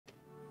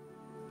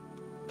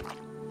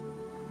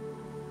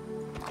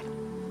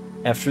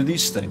After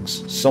these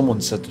things,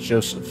 someone said to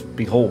Joseph,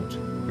 "Behold,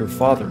 your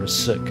father is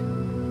sick."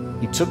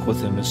 He took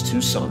with him his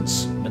two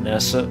sons,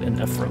 Manasseh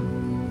and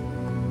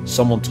Ephraim.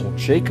 Someone told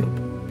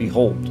Jacob,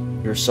 "Behold,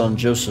 your son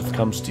Joseph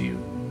comes to you."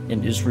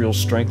 And Israel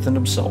strengthened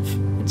himself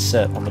and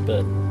sat on the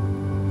bed.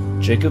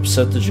 Jacob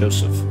said to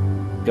Joseph,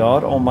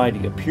 "God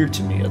Almighty appeared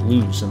to me at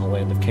Luz in the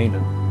land of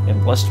Canaan,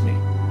 and blessed me,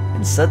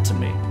 and said to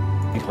me,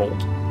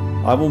 Behold,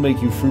 I will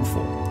make you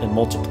fruitful and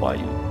multiply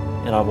you,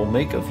 and I will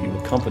make of you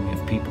a company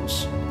of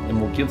peoples, and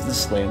will give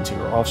this land to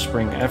your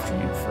offspring after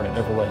you for an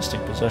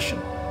everlasting possession.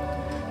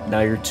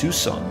 Now your two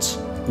sons,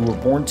 who were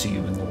born to you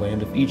in the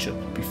land of Egypt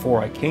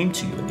before I came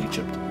to you in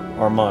Egypt,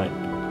 are mine,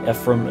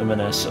 Ephraim and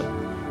Manasseh,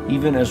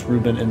 even as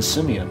Reuben and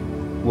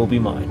Simeon will be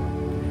mine.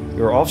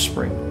 Your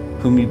offspring,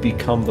 whom you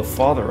become the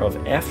father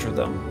of after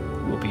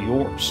them, will be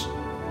yours.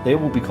 They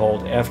will be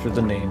called after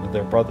the name of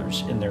their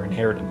brothers in their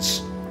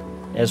inheritance.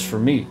 As for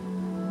me,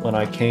 when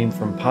I came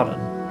from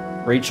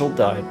Paddan, Rachel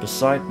died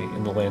beside me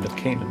in the land of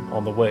Canaan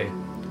on the way,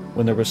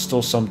 when there was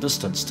still some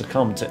distance to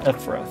come to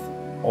Ephrath,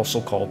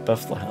 also called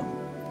Bethlehem.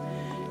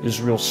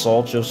 Israel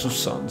saw Joseph's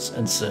sons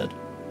and said,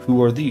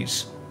 Who are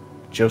these?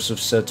 Joseph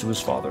said to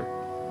his father,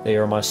 They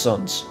are my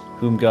sons,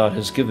 whom God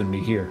has given me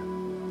here.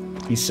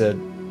 He said,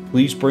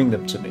 Please bring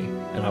them to me,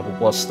 and I will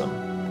bless them.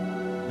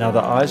 Now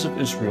the eyes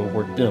of Israel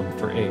were dim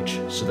for age,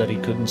 so that he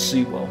couldn't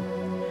see well.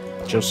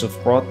 Joseph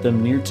brought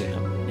them near to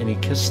him, and he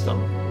kissed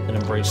them and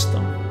embraced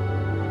them.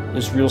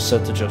 Israel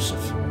said to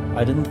Joseph,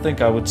 I didn't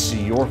think I would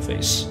see your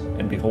face,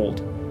 and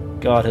behold,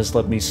 God has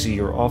let me see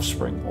your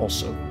offspring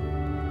also.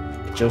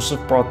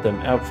 Joseph brought them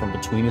out from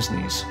between his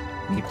knees,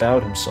 and he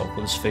bowed himself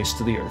with his face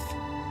to the earth.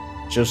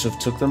 Joseph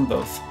took them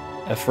both,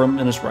 Ephraim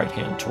in his right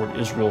hand toward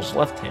Israel's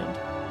left hand,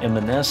 and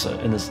Manasseh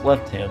in his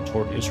left hand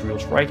toward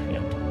Israel's right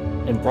hand,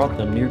 and brought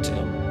them near to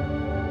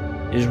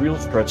him. Israel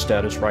stretched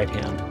out his right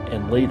hand,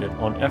 and laid it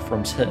on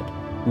Ephraim's head,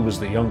 who was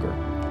the younger,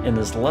 and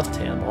his left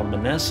hand on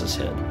Manasseh's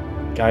head,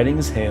 guiding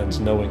his hands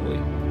knowingly,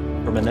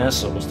 for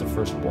Manasseh was the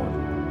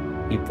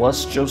firstborn. He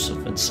blessed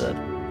Joseph and said,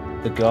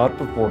 The God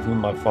before whom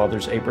my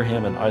fathers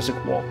Abraham and Isaac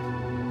walked,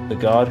 the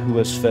God who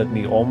has fed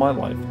me all my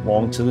life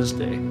long to this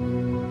day,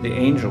 the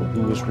angel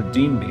who has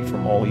redeemed me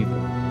from all evil,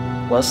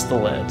 bless the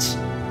lads,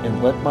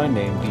 and let my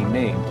name be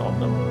named on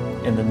them,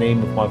 and the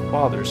name of my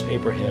fathers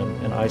Abraham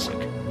and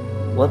Isaac.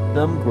 Let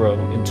them grow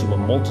into a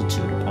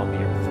multitude upon the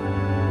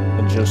earth.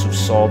 When Joseph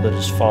saw that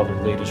his father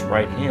laid his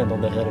right hand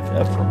on the head of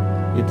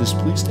Ephraim, it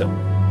displeased him.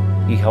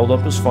 He held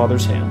up his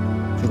father's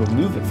hand to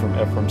remove it from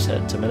Ephraim's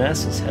head to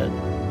Manasseh's head.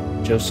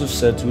 Joseph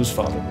said to his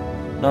father,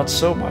 Not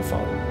so, my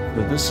father,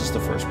 for this is the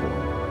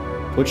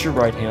firstborn. Put your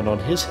right hand on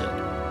his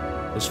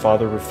head. His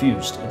father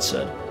refused and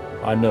said,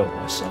 I know,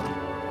 my son,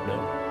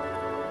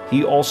 no.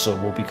 He also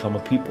will become a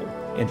people,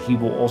 and he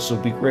will also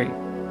be great.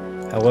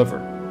 However,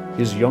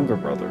 his younger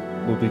brother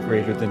will be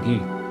greater than he,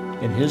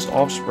 and his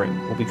offspring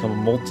will become a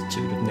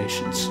multitude of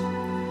nations.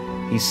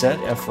 He set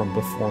Ephraim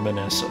before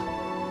Manasseh.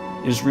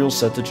 Israel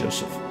said to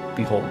Joseph,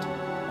 Behold,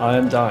 I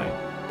am dying,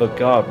 but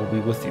God will be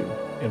with you,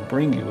 and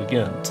bring you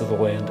again to the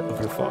land of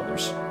your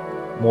fathers.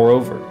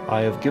 Moreover,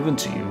 I have given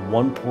to you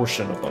one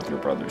portion above your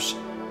brothers,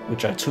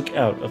 which I took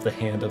out of the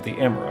hand of the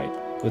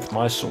Amorite with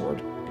my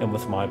sword and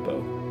with my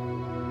bow.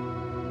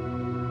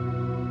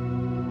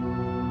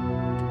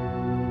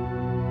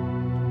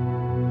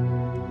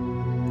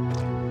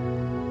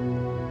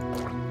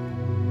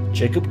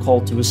 Jacob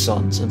called to his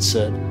sons and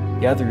said,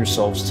 Gather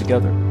yourselves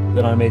together,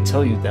 that I may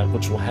tell you that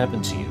which will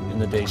happen to you in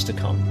the days to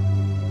come.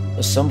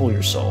 Assemble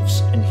yourselves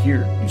and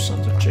hear, you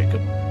sons of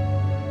Jacob.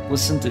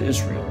 Listen to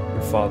Israel,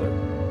 your father.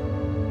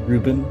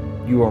 Reuben,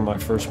 you are my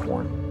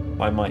firstborn,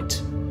 my might,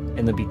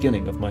 and the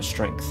beginning of my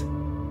strength,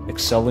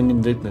 excelling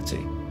in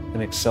dignity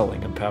and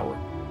excelling in power.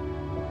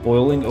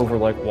 Boiling over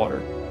like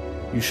water,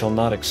 you shall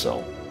not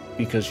excel,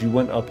 because you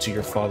went up to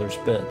your father's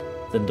bed,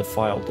 then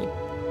defiled it.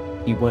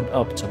 He went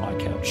up to my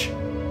couch.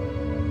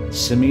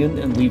 Simeon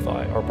and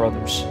Levi are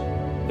brothers.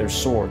 Their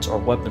swords are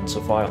weapons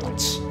of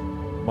violence.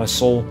 My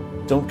soul,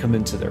 don't come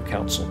into their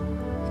council.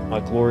 My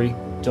glory,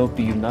 don't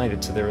be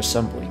united to their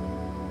assembly.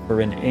 For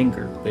in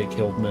anger they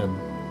killed men.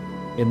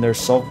 In their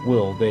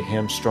self-will they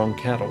hamstrung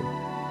cattle.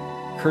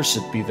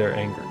 Cursed be their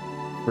anger,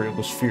 for it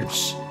was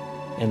fierce,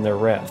 and their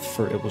wrath,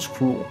 for it was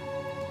cruel.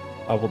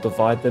 I will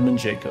divide them in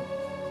Jacob,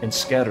 and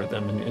scatter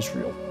them in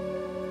Israel.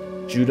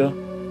 Judah,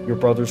 your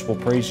brothers will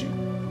praise you.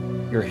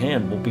 Your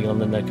hand will be on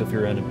the neck of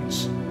your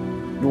enemies.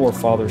 Your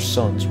father's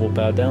sons will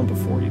bow down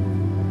before you.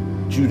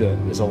 Judah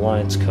is a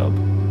lion's cub.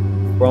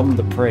 From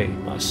the prey,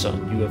 my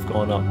son, you have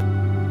gone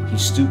up. He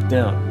stooped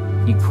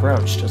down. He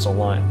crouched as a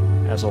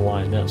lion, as a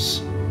lioness.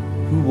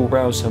 Who will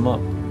rouse him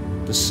up?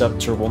 The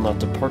scepter will not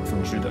depart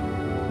from Judah,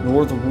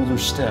 nor the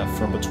ruler's staff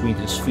from between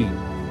his feet,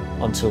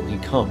 until he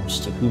comes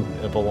to whom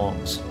it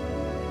belongs.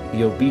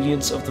 The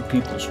obedience of the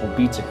peoples will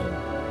be to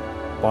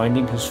him,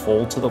 binding his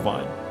foal to the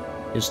vine,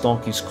 his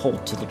donkey's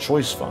colt to the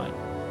choice vine.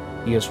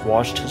 He has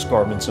washed his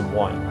garments in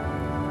wine,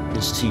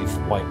 his teeth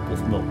white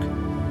with milk.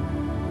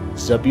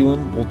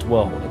 Zebulun will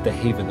dwell at the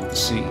haven of the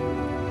sea.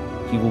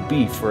 He will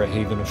be for a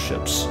haven of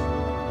ships.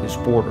 His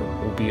border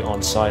will be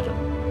on Sidon.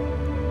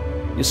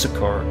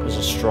 Issachar is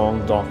a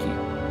strong donkey,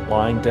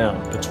 lying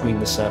down between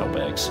the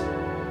saddlebags.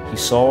 He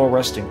saw a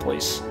resting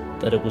place,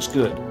 that it was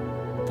good,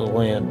 the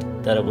land,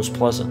 that it was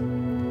pleasant.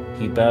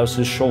 He bows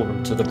his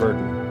shoulder to the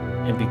burden,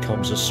 and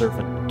becomes a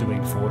servant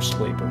doing forced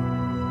labor.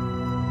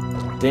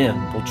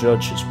 Dan will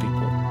judge his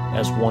people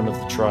as one of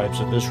the tribes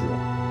of Israel.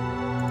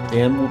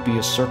 Dan will be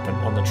a serpent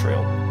on the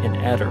trail, an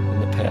adder in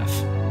the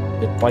path.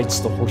 It bites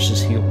the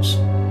horse's heels,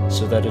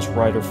 so that his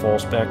rider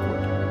falls backward.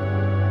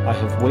 I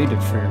have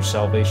waited for your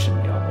salvation,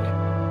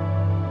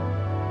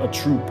 Yahweh. A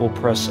troop will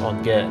press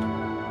on Gad,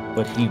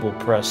 but he will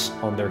press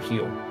on their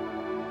heel.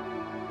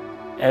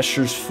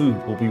 Asher's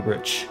food will be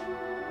rich.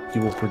 He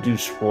will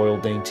produce royal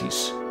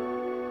dainties.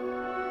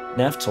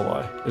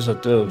 Naphtali is a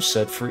doe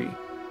set free,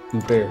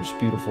 who bears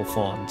beautiful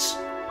fawns.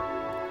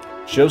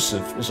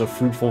 Joseph is a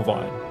fruitful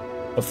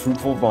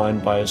vine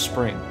by a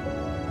spring.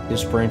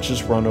 His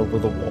branches run over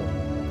the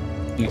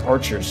wall. The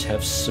archers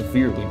have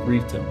severely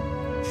grieved him,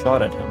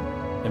 shot at him,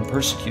 and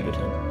persecuted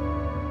him.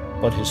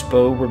 But his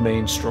bow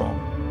remained strong.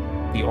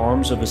 The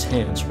arms of his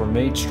hands were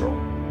made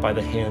strong by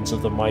the hands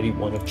of the mighty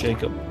one of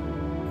Jacob.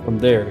 From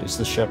there is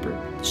the shepherd,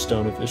 the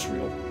stone of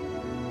Israel.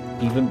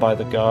 Even by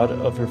the God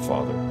of your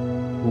father,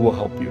 who will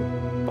help you,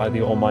 by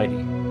the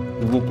Almighty,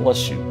 who will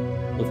bless you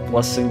with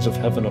blessings of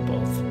heaven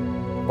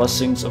above,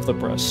 blessings of the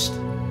breast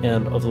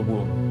and of the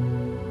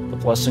womb. The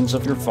blessings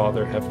of your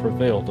father have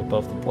prevailed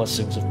above the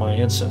blessings of my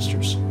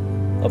ancestors,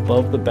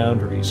 above the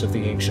boundaries of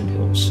the ancient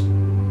hills.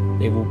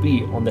 They will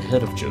be on the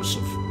head of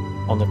Joseph,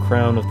 on the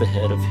crown of the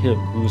head of him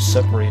who is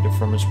separated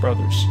from his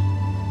brothers.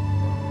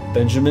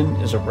 Benjamin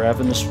is a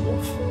ravenous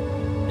wolf.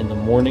 In the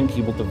morning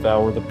he will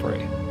devour the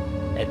prey.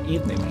 At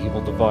evening he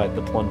will divide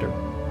the plunder.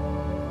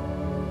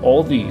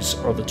 All these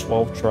are the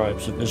 12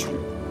 tribes of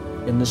Israel,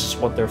 and this is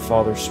what their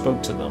father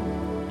spoke to them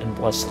and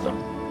blessed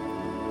them.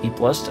 He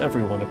blessed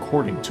everyone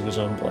according to his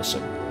own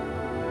blessing.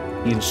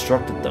 He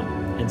instructed them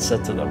and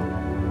said to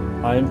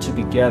them, I am to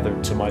be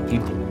gathered to my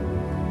people.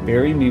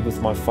 Bury me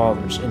with my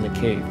fathers in the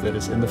cave that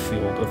is in the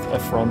field of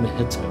Ephron the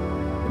Hittite,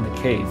 in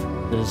the cave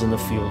that is in the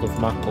field of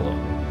Machpelah,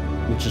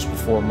 which is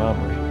before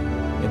Mamre,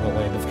 in the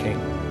land of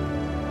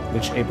Canaan,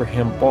 which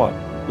Abraham bought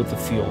with the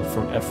field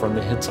from Ephron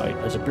the Hittite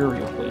as a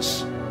burial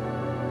place.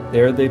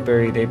 There they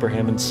buried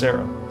Abraham and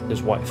Sarah,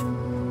 his wife.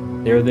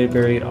 There they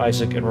buried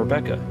Isaac and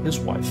Rebekah, his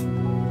wife.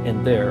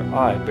 And there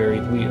I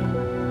buried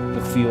Leah,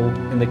 the field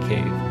and the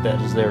cave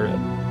that is therein,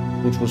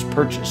 which was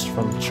purchased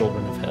from the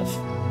children of Heth.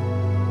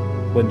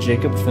 When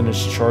Jacob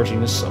finished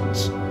charging his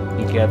sons,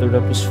 he gathered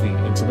up his feet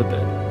into the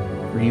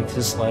bed, breathed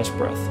his last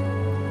breath,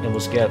 and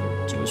was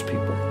gathered to his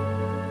people.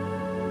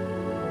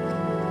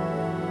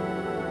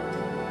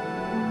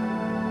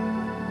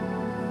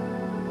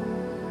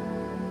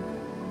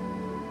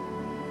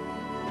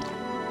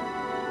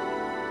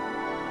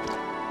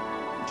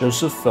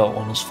 Joseph fell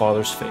on his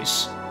father's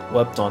face,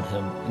 wept on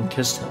him, and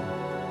kissed him.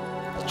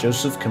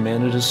 Joseph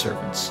commanded his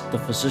servants, the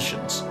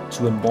physicians,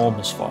 to embalm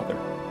his father,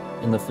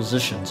 and the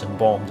physicians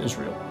embalmed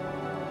Israel.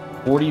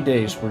 40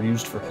 days were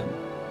used for him,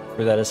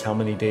 for that is how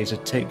many days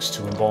it takes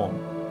to embalm.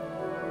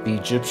 The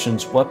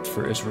Egyptians wept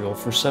for Israel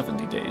for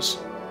 70 days.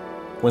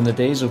 When the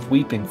days of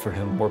weeping for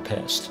him were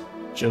past,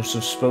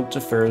 Joseph spoke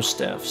to Pharaoh's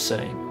staff,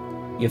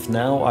 saying, If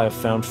now I have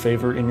found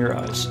favor in your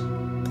eyes,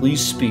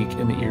 please speak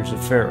in the ears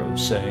of Pharaoh,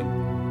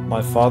 saying,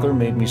 My father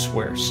made me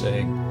swear,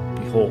 saying,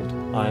 Behold,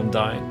 I am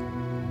dying.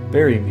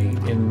 Bury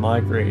me in my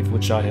grave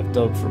which I have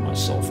dug for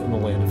myself in the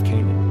land of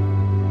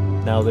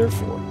Canaan. Now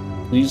therefore,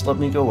 please let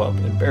me go up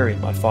and bury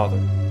my father,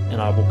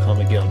 and I will come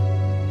again.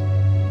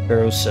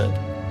 Pharaoh said,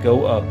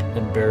 Go up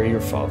and bury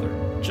your father,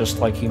 just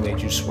like he made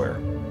you swear.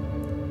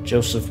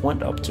 Joseph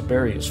went up to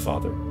bury his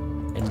father,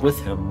 and with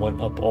him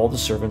went up all the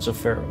servants of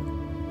Pharaoh,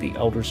 the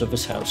elders of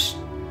his house,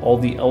 all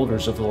the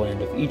elders of the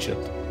land of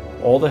Egypt,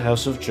 all the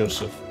house of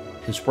Joseph,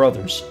 his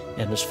brothers,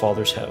 and his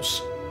father's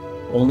house.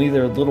 Only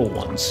their little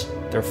ones,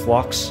 their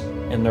flocks,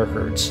 and their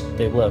herds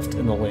they left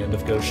in the land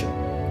of Goshen.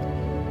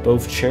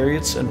 Both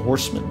chariots and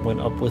horsemen went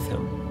up with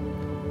him.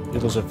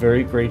 It was a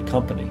very great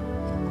company.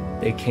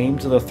 They came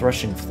to the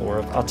threshing floor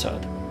of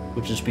Atad,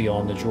 which is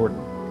beyond the Jordan,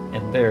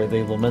 and there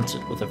they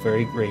lamented with a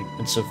very great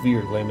and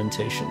severe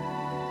lamentation.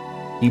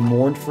 He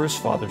mourned for his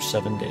father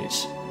 7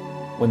 days.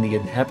 When the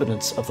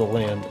inhabitants of the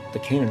land, the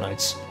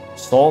Canaanites,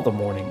 saw the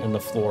mourning in the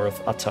floor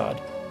of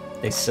Atad,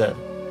 they said,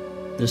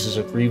 This is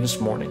a grievous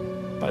mourning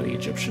by the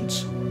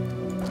Egyptians.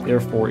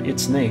 Therefore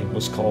its name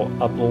was called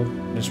Abel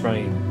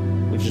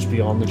Mizraim, which is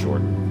beyond the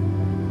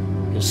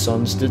Jordan. His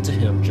sons did to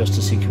him just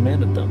as he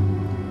commanded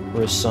them,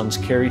 for his sons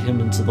carried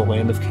him into the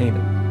land of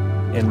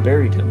Canaan, and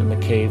buried him in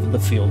the cave of the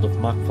field of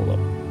Machpelah,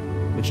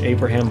 which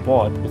Abraham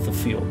bought with the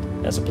field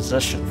as a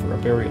possession for a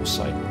burial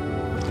site,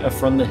 with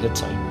Ephron the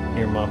Hittite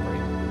near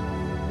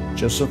Mamre.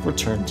 Joseph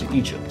returned to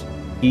Egypt,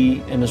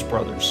 he and his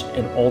brothers,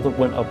 and all that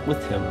went up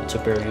with him to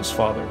bury his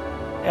father,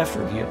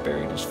 after he had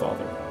buried his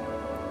father.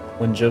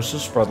 When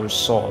Joseph's brothers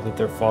saw that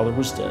their father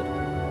was dead,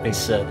 they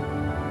said,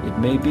 It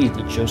may be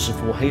that Joseph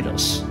will hate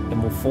us,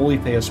 and will fully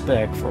pay us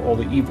back for all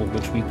the evil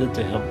which we did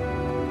to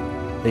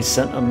him. They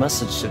sent a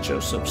message to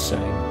Joseph,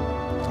 saying,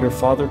 Your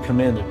father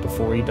commanded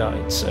before he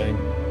died, saying,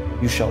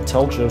 You shall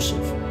tell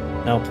Joseph,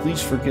 Now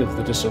please forgive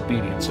the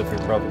disobedience of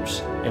your brothers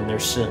and their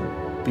sin,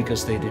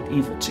 because they did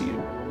evil to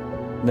you.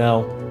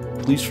 Now,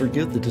 please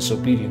forgive the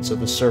disobedience of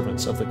the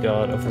servants of the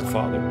God of your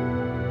father.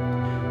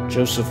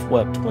 Joseph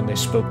wept when they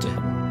spoke to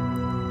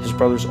him. His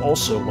brothers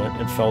also went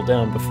and fell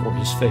down before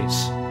his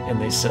face,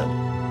 and they said,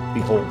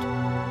 Behold,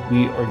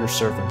 we are your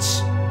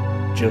servants.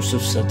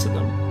 Joseph said to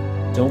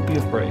them, Don't be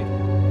afraid,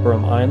 for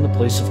am I in the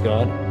place of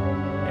God?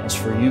 As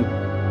for you,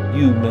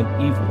 you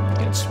meant evil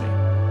against me,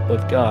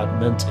 but God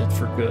meant it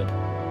for good,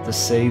 to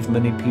save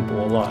many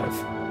people alive,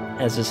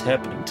 as is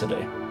happening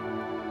today.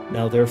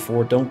 Now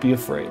therefore don't be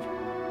afraid.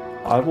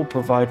 I will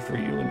provide for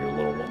you and your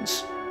little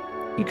ones.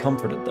 He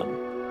comforted them,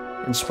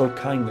 and spoke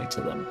kindly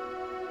to them.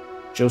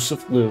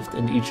 Joseph lived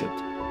in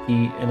Egypt,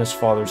 he and his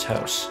father's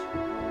house.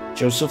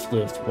 Joseph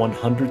lived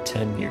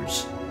 110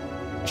 years.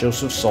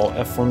 Joseph saw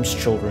Ephraim's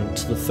children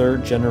to the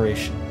third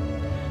generation.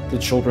 The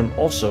children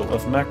also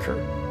of Machir,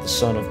 the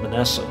son of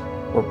Manasseh,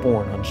 were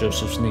born on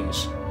Joseph's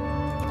knees.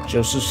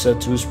 Joseph said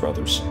to his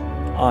brothers,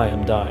 I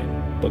am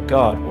dying, but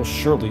God will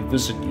surely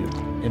visit you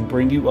and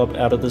bring you up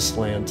out of this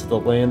land to the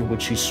land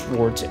which he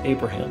swore to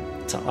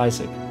Abraham, to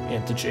Isaac,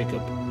 and to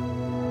Jacob.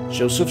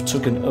 Joseph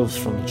took an oath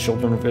from the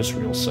children of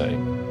Israel,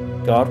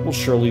 saying, God will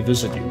surely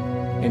visit you,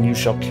 and you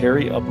shall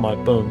carry up my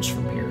bones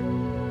from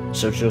here.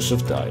 So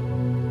Joseph died,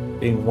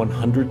 being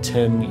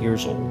 110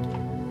 years old,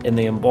 and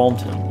they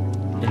embalmed him,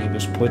 and he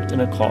was put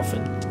in a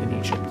coffin in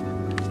Egypt.